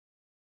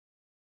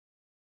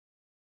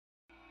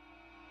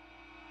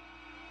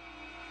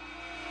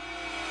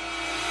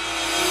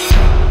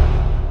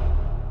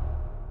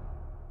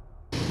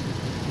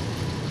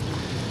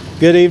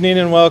Good evening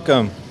and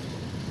welcome.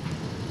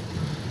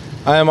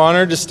 I am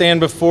honored to stand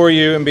before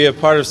you and be a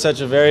part of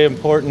such a very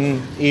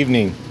important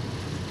evening.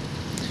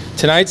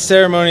 Tonight's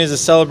ceremony is a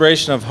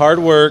celebration of hard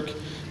work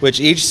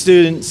which each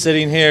student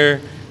sitting here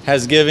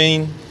has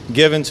given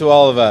to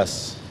all of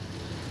us.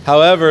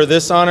 However,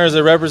 this honor is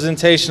a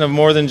representation of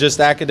more than just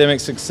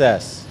academic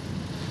success.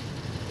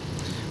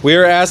 We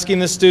are asking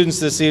the students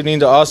this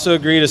evening to also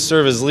agree to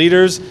serve as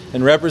leaders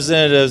and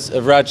representatives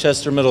of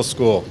Rochester Middle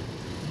School,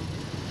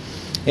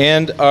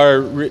 and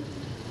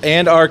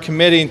are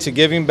committing to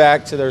giving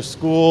back to their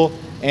school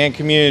and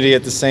community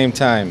at the same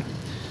time.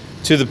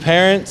 To the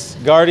parents,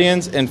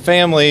 guardians, and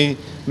family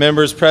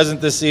members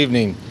present this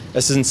evening,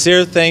 a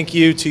sincere thank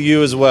you to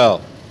you as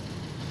well.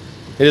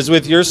 It is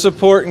with your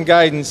support and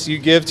guidance you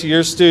give to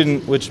your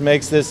student which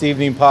makes this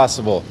evening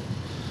possible.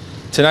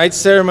 Tonight's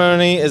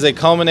ceremony is a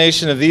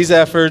culmination of these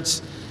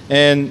efforts,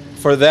 and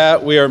for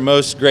that we are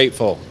most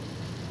grateful.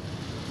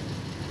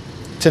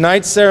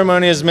 Tonight's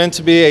ceremony is meant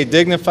to be a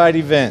dignified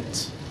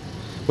event.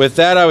 With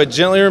that, I would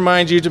gently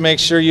remind you to make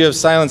sure you have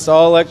silenced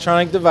all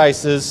electronic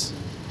devices.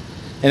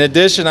 In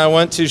addition, I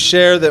want to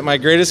share that my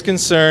greatest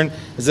concern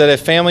is that a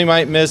family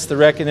might miss the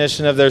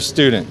recognition of their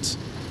student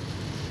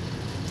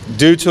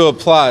due to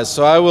applause.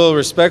 So I will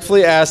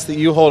respectfully ask that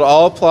you hold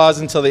all applause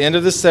until the end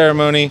of the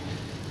ceremony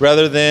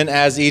rather than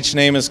as each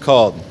name is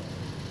called.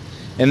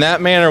 In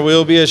that manner, we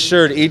will be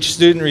assured each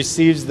student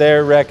receives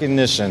their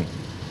recognition.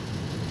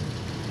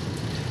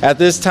 At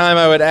this time,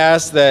 I would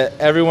ask that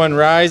everyone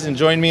rise and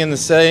join me in the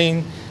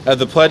saying of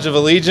the Pledge of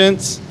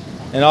Allegiance,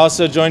 and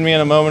also join me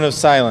in a moment of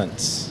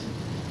silence.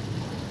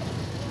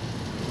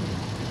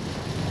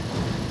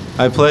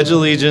 I pledge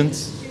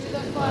allegiance to the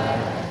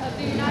flag of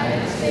the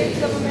United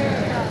States of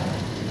America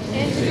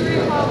and to the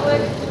republic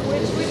for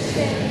which it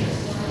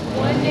stands,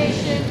 one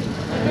nation,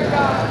 under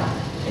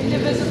God,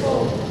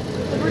 indivisible,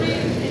 with liberty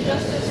and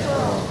justice for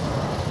all.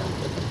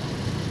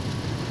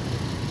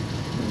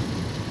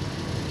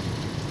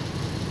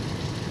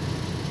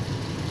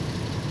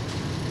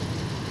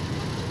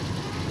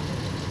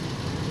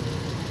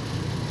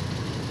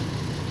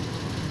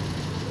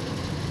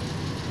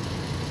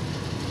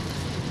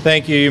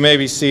 Thank you. You may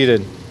be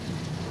seated.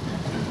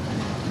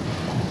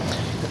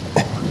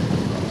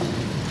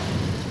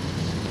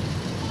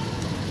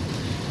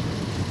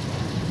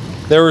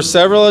 There were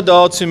several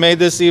adults who made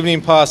this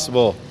evening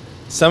possible.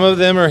 Some of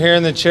them are here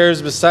in the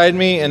chairs beside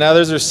me, and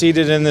others are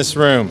seated in this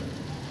room.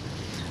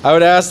 I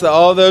would ask that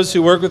all those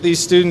who work with these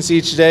students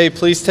each day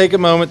please take a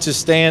moment to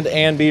stand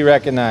and be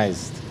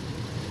recognized.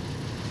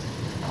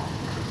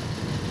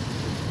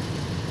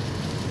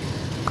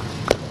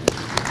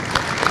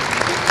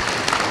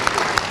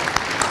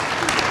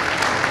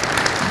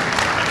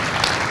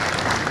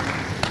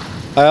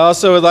 I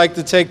also would like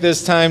to take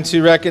this time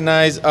to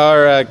recognize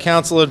our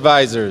council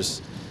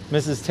advisors,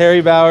 Mrs.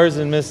 Terry Bowers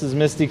and Mrs.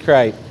 Misty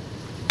Kripe.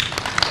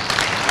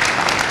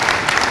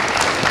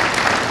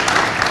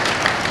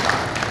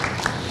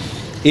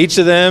 Each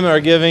of them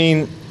are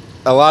giving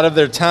a lot of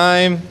their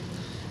time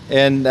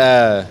and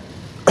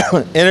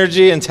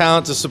energy and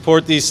talent to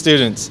support these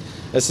students.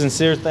 A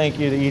sincere thank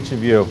you to each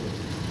of you.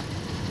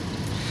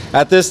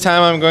 At this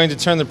time, I'm going to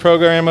turn the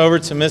program over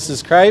to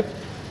Mrs. Kripe.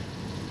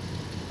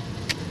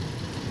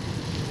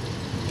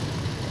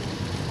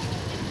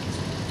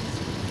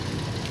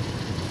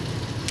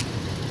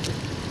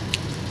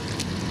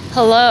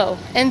 Hello,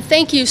 and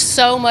thank you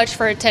so much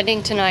for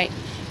attending tonight.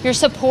 Your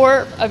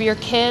support of your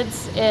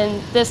kids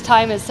in this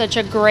time is such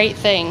a great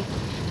thing.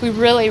 We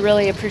really,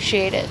 really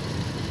appreciate it.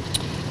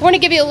 I want to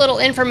give you a little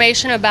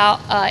information about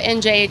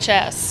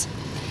NJHS.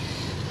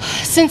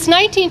 Since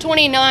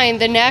 1929,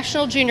 the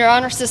National Junior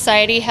Honor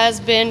Society has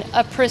been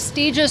a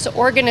prestigious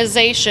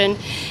organization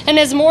and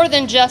is more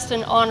than just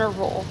an honor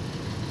roll.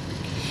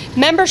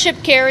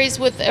 Membership carries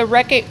with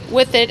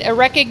it a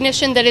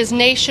recognition that is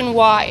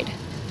nationwide.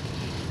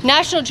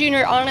 National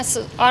Junior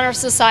Honor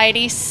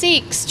Society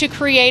seeks to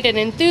create an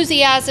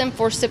enthusiasm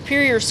for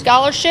superior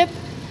scholarship,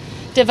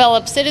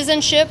 develop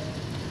citizenship,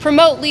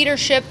 promote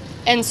leadership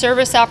and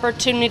service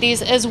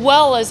opportunities, as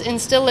well as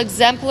instill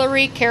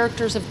exemplary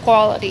characters of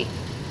quality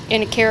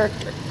in a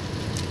character.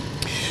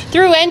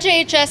 Through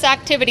NJHS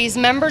activities,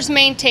 members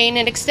maintain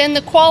and extend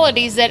the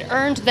qualities that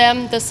earned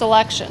them the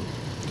selection.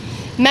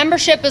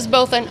 Membership is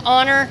both an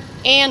honor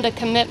and a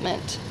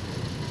commitment.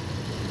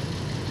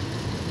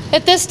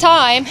 At this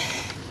time,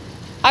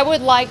 I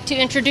would like to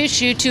introduce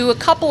you to a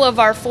couple of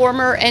our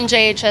former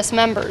NJHS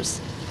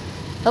members.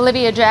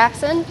 Olivia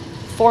Jackson,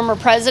 former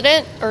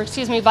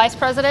Vice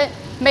President.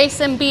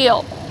 Mason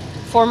Beal,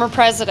 former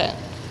President.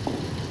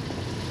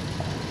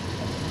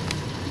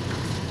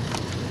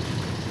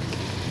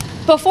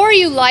 Before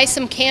you light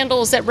some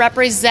candles that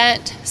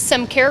represent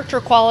some character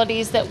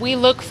qualities that we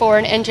look for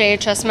in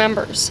NJHS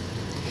members,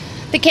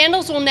 the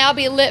candles will now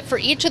be lit for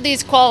each of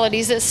these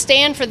qualities that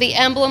stand for the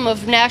emblem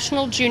of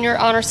National Junior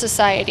Honor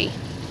Society.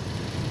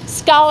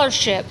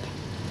 Scholarship.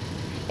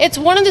 It's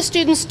one of the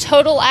students'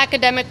 total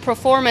academic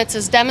performance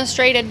as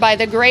demonstrated by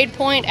the grade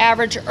point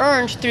average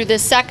earned through the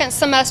second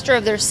semester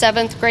of their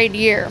 7th grade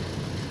year.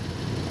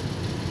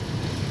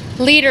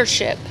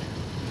 Leadership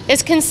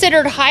is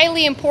considered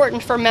highly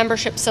important for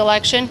membership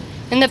selection,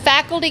 and the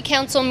Faculty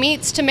Council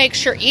meets to make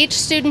sure each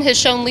student has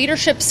shown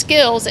leadership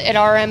skills at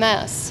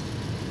RMS.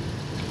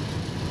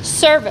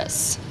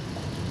 Service.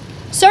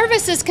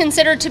 Service is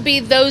considered to be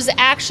those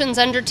actions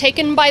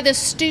undertaken by the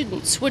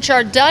students which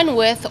are done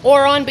with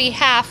or on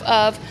behalf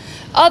of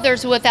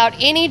others without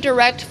any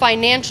direct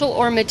financial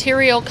or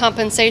material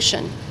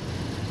compensation.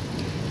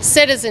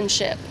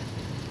 Citizenship.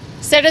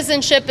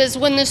 Citizenship is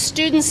when the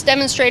students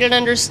demonstrate an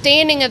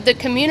understanding of the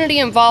community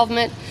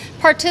involvement,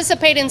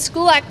 participate in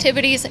school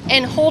activities,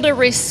 and hold a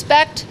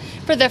respect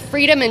for the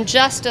freedom and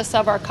justice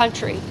of our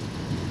country.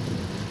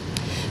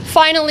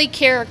 Finally,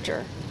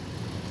 character.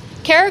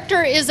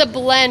 Character is a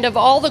blend of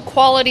all the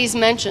qualities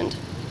mentioned.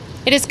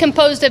 It is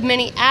composed of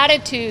many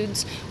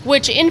attitudes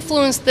which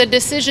influence the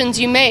decisions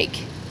you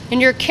make, and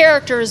your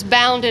character is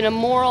bound in a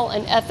moral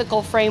and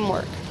ethical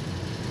framework.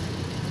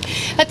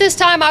 At this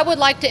time, I would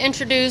like to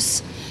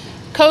introduce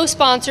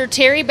co-sponsor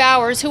Terry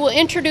Bowers, who will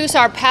introduce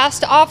our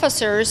past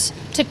officers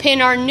to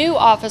pin our new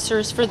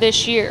officers for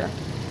this year.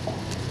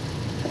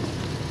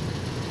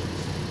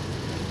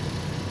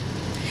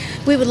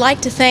 We would like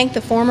to thank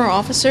the former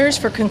officers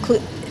for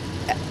concluding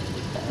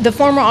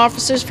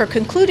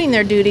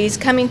their duties,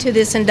 coming to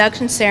this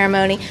induction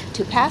ceremony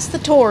to pass the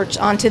torch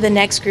on to the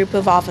next group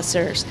of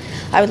officers.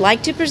 I would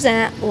like to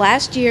present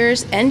last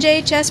year's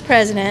NJHS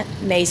President,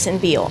 Mason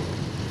Beal.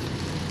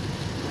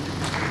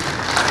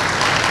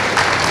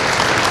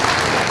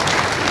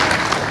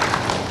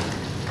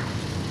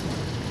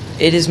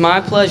 It is my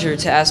pleasure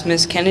to ask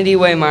Ms. Kennedy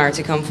Waymeyer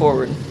to come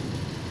forward.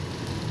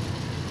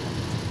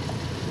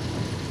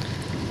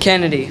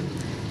 Kennedy,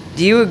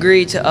 do you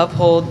agree to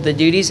uphold the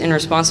duties and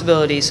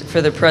responsibilities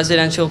for the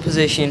presidential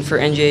position for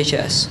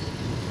NJHS?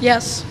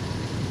 Yes.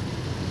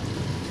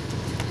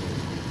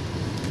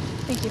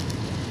 Thank you.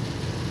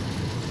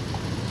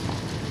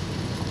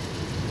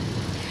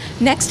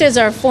 Next is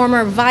our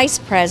former Vice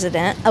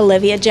President,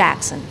 Olivia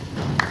Jackson.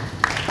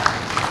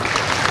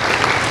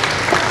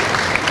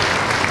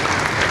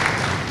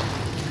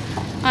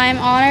 I am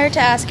honored to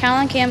ask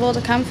Callan Campbell to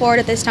come forward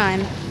at this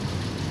time.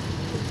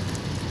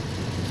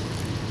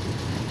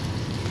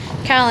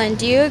 Callan,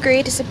 do you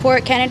agree to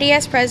support Kennedy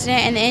as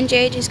president and the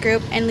NJHS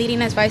group and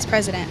leading as vice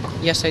president?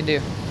 Yes, I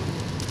do.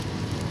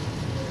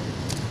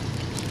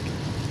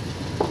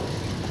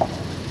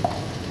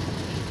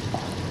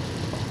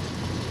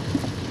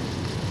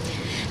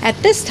 At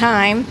this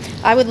time,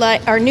 I would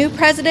like our new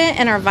president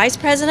and our vice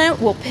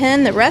president will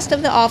pin the rest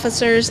of the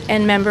officers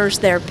and members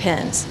their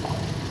pins.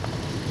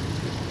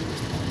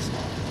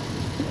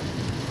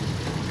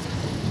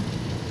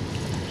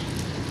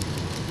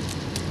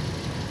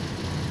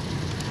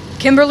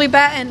 Kimberly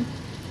Batten,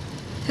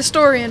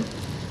 historian.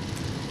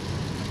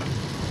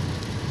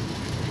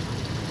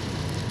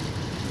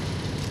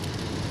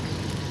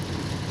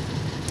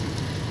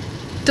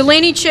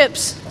 Delaney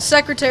Chips,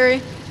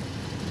 secretary.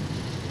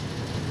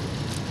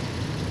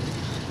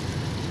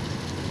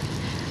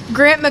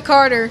 Grant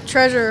McCarter,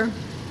 treasurer.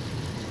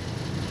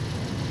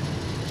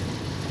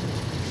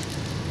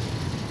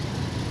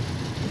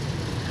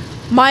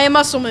 Maya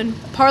Musselman,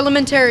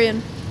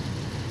 parliamentarian.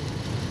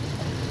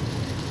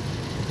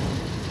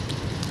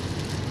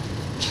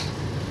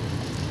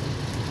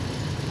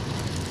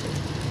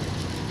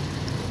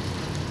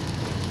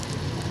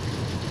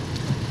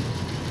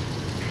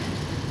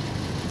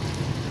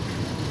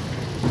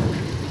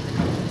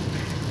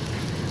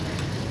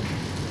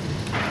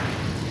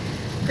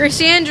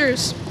 Gracie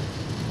Andrews.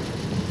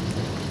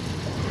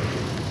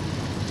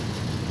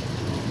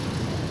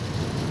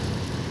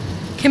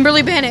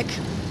 Kimberly Bannock.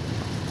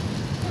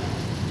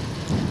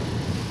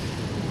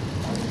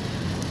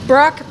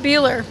 Brock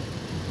Beeler.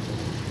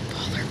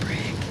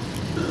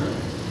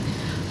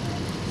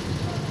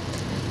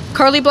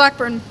 Carly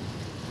Blackburn.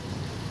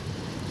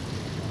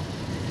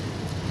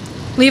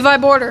 Levi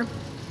Border.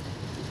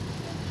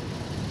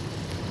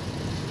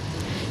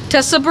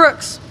 Tessa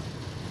Brooks.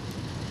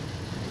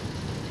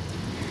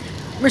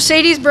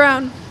 Mercedes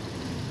Brown.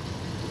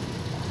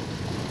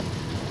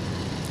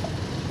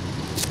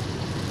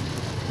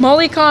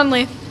 Molly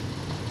Conley.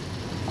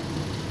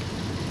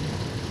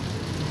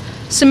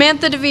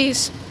 Samantha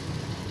DeVries.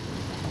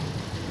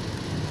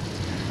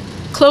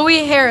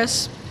 Chloe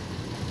Harris.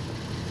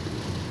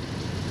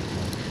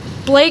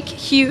 Blake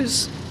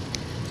Hughes.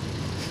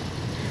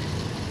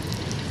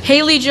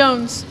 Haley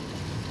Jones.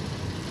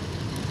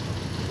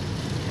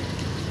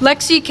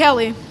 Lexi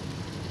Kelly.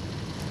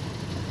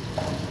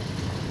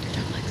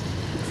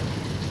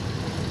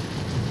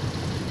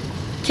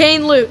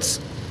 Kane Lutz.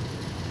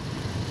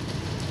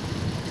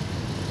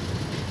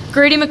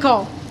 Grady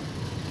McCall.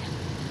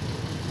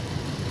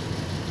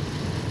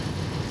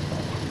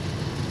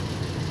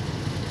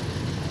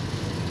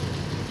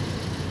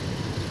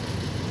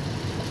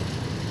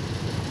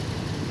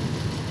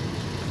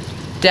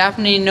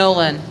 Daphne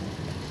Nolan.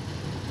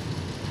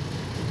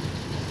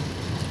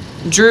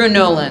 Drew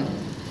Nolan.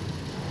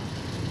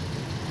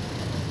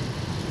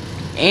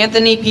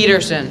 Anthony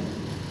Peterson.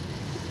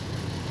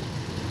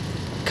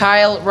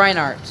 Kyle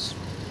Reinarts.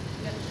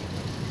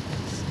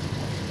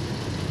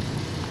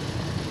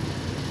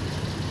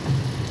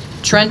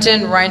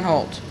 Trenton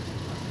Reinhold.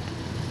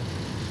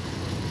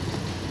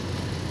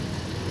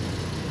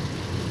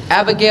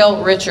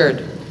 Abigail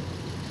Richard.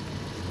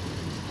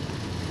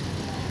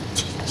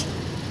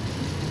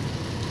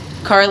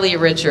 Carly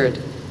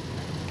Richard.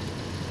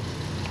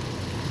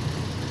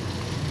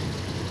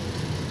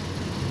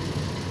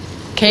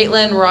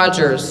 Caitlin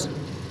Rogers.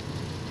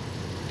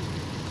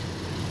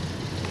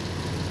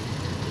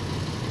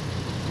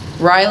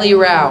 Riley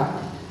Rao.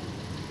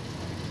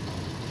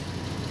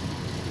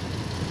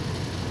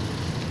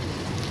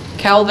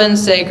 Calvin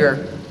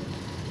Sager.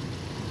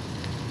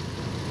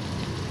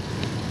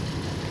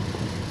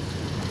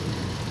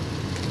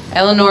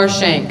 Eleanor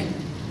Shank.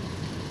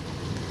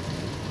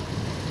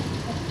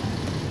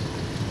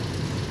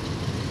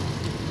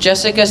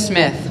 Jessica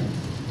Smith.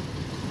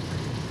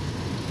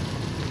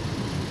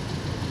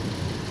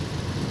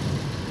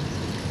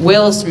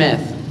 Will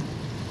Smith.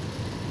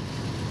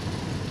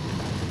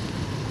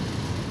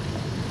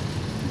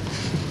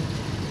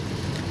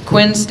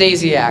 Quinn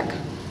Stasiak.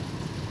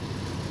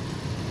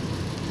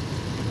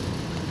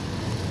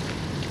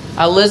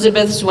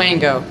 Elizabeth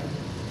Swango.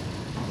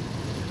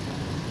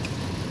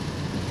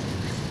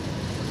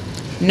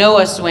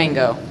 Noah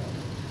Swango.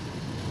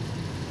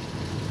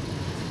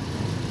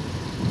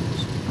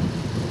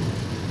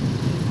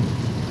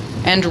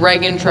 And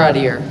Reagan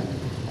Trottier.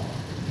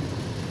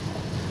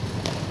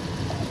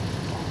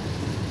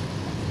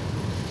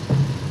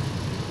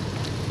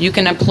 You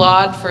can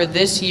applaud for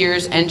this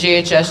year's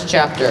NJHS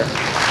chapter.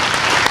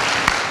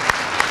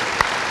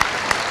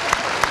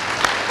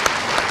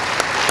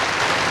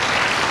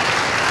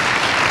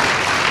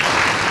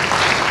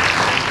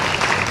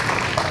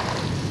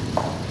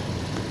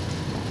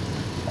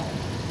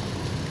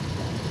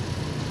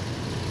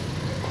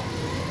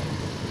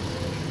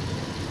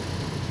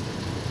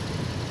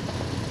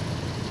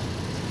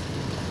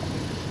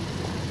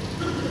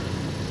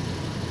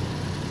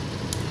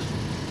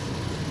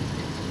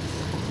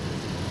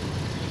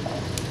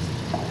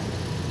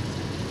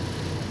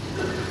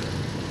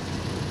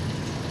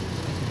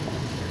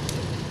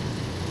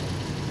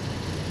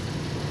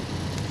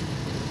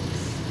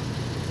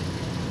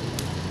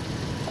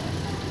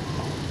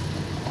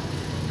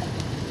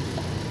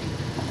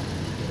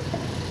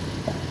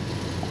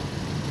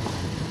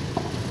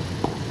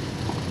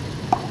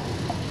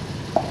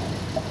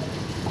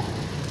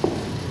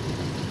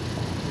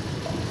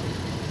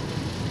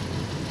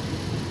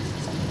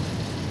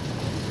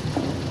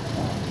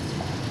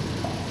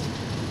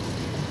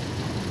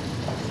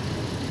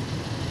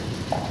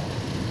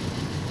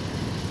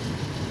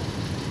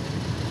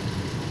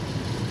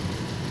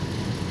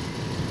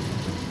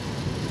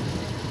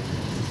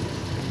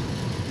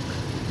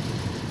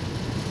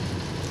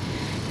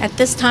 At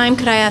this time,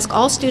 could I ask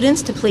all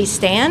students to please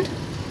stand?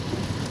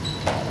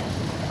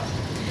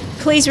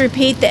 Please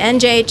repeat the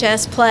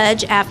NJHS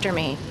pledge after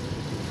me.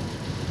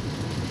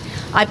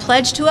 I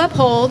pledge to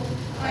uphold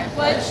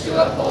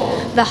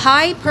the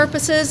high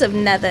purposes of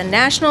the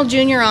National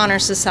Junior Honor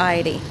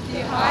Society,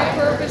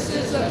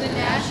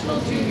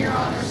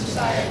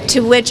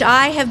 to which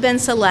I have been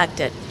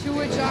selected.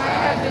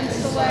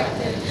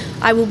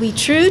 I will be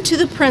true to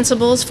the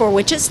principles for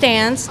which it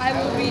stands.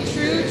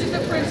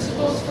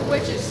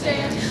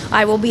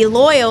 I will be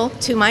loyal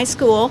to my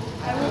school.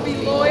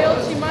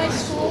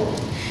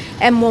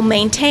 And will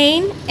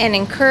maintain and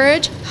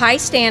encourage high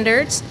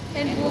standards.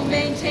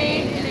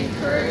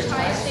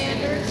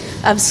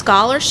 Of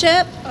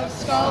scholarship.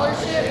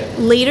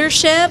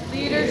 Leadership.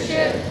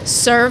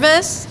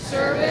 Service.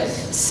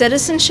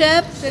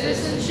 Citizenship.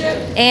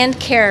 And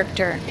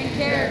character.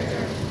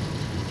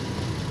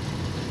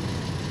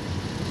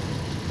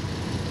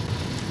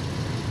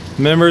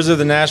 Members of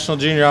the National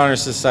Junior Honor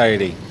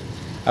Society,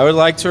 I would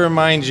like to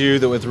remind you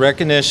that with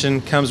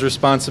recognition comes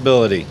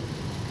responsibility.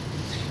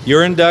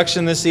 Your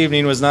induction this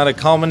evening was not a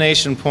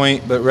culmination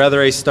point, but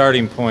rather a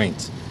starting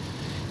point.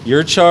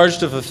 Your charge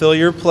to fulfill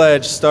your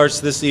pledge starts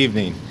this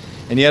evening,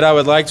 and yet I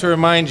would like to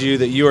remind you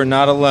that you are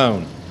not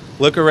alone.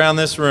 Look around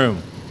this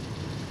room.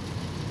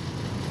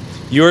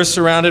 You are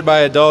surrounded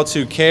by adults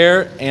who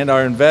care and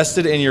are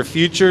invested in your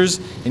futures,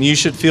 and you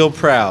should feel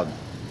proud.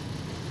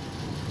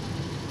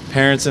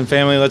 Parents and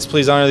family, let's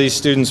please honor these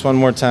students one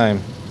more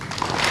time.